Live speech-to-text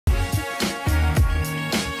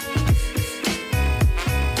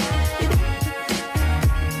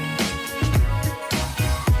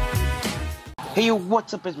Hey,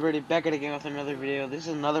 what's up? It's Birdy back at again with another video. This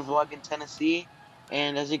is another vlog in Tennessee,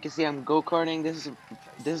 and as you can see, I'm go-karting. This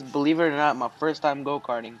is, believe it or not, my first time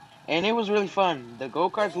go-karting, and it was really fun. The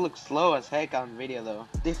go-karts look slow as heck on video though.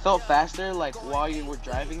 They felt faster like while you were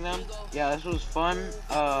driving them. Yeah, this was fun.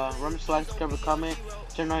 Remember to like, subscribe, comment,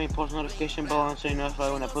 turn on your post notification bell on so you're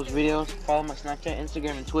notified when I post videos. Follow my Snapchat,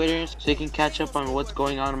 Instagram, and Twitter so you can catch up on what's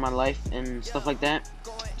going on in my life and stuff like that.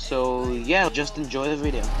 So yeah, just enjoy the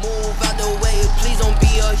video. Move out the way, please don't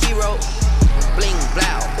be a hero. Bling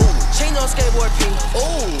blow, ooh, change on skateboard P.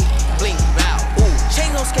 Ooh, bling blow, ooh,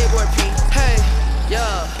 change on skateboard P. Hey,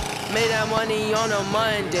 yeah, made that money on a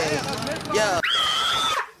Monday. Yeah,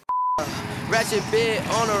 ratchet bit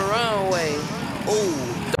on a runway. Ooh,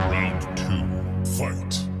 Round 2,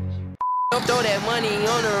 fight. don't throw that money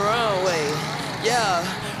on the runway. Yeah,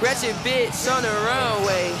 ratchet bitch on the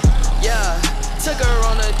runway. Yeah. Took her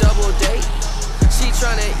on a double date. She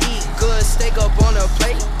tryna eat good steak up on her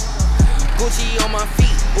plate. Gucci on my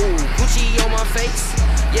feet, ooh, Gucci on my face.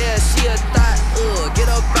 Yeah, she a thought, get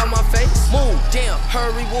up out my face. Move, damn,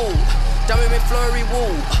 hurry, woo. Diamond McFlurry,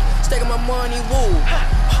 woo. Staking my money, woo.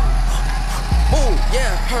 Move,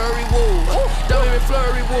 yeah, hurry, woo. Diamond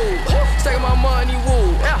McFlurry, woo. Staking my money,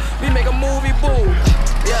 woo. We make a movie, boo.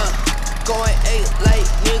 Yeah, going 8 like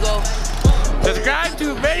nigga. Subscribe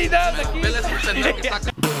to Birdy Does.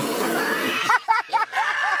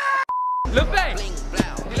 Lupe,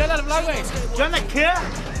 dile al vlog, güey. ¿Qué onda, qué?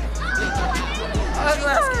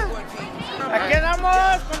 Aquí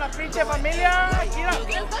andamos con la pinche familia.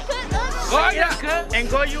 En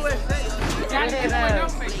Go USA.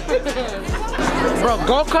 Bro,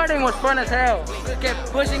 go-karting was fun as hell. Just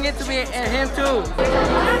kept pushing it to me and him too.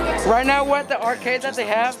 Right now we're at the arcade that they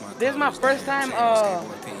have. This is my first time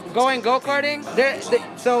going go-karting.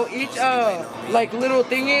 So each like little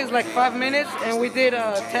thingy is like 5 minutes, and we did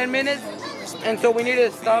 10 minutes, and so we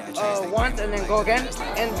needed to stop once and then go again.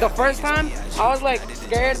 And the first time I was like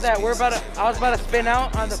scared that I was about to spin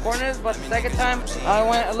out on the corners, but the second time I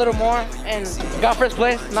went a little more and got first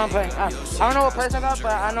place. No, I'm playing. I don't know what place I got,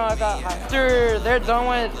 but I know I got high. After they're done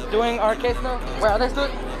with doing arcade stuff, wait, are they still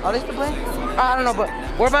playing? I don't know, but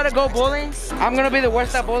we're about to go bowling. I'm gonna be the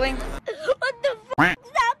worst at bowling. What the f***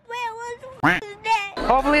 is that plan? What the f*** is that?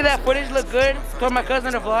 Hopefully that footage looked good. Told my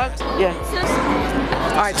cousin to vlog. Yeah.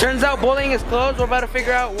 Alright, turns out bowling is closed. We're about to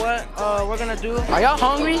figure out what we're gonna do. Are y'all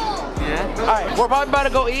hungry? Yeah. Alright, we're probably about to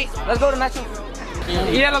go eat. Let's go to Nacho.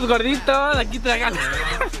 Y a los gorditos, aquí te hagan.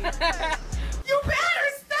 You better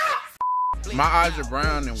stop! My eyes are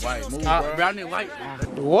brown and white. Move, bro. Brown and white.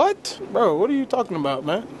 What? Bro, what are you talking about,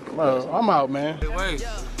 man? Bro, I'm out, man. Wait.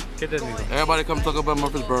 Everybody come talk about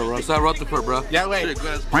Murfreesboro, bro. Side Rutherford, bro. Yeah, wait.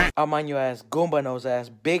 I'm on your ass, Goomba nose ass,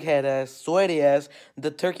 big head ass, sweaty ass,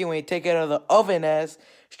 the turkey when you take it out of the oven ass,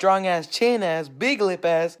 strong ass chin ass, big lip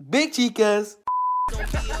ass, big cheek ass.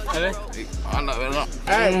 Hey,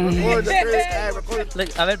 record the face, record. Look,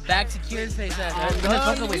 a ver, back secure his face ass.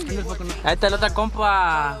 Ahí está el otro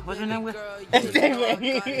compa. What's your name, güey?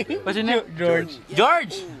 What's your name? George.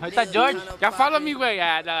 George. Ahí está George. Ya follow me, güey,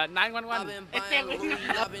 at 911.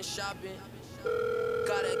 I've been shopping.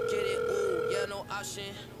 Gotta get it, ooh, yeah, no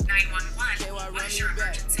option. 911. What is your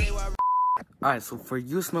emergency? Alright, so for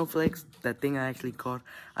you snowflakes, that thing I actually called,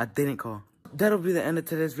 I didn't call. That'll be the end of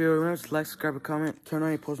today's video. Remember to like, subscribe, and comment. Turn on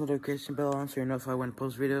your post notification bell on so you're notified when I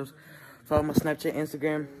post videos. Follow my Snapchat,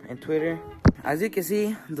 Instagram, and Twitter. As you can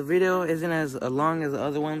see, the video isn't as long as the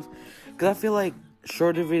other ones, because I feel like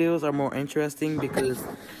shorter videos are more interesting because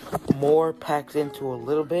more packs into a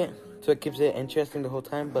little bit, so it keeps it interesting the whole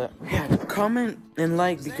time. But yeah, comment and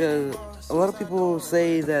like, because a lot of people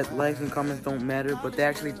say that likes and comments don't matter, but they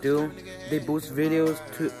actually do. They boost videos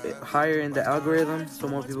to higher in the algorithm so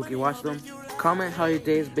more people can watch them. Comment how your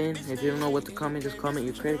day's been. If you don't know what to comment, just comment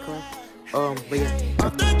your credit card. But yeah.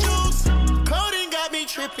 Off the juice, coding got me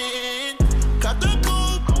tripping. Cut the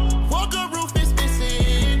coupe, Walker roof is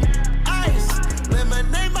missing. Ice,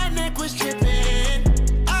 lemonade, my neck was tripping.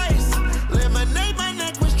 Ice, lemonade, my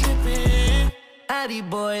neck was tripping. Addy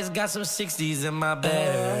boys got some 60s in my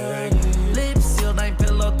bag. Lips sealed, ain't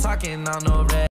pillow talking on no red.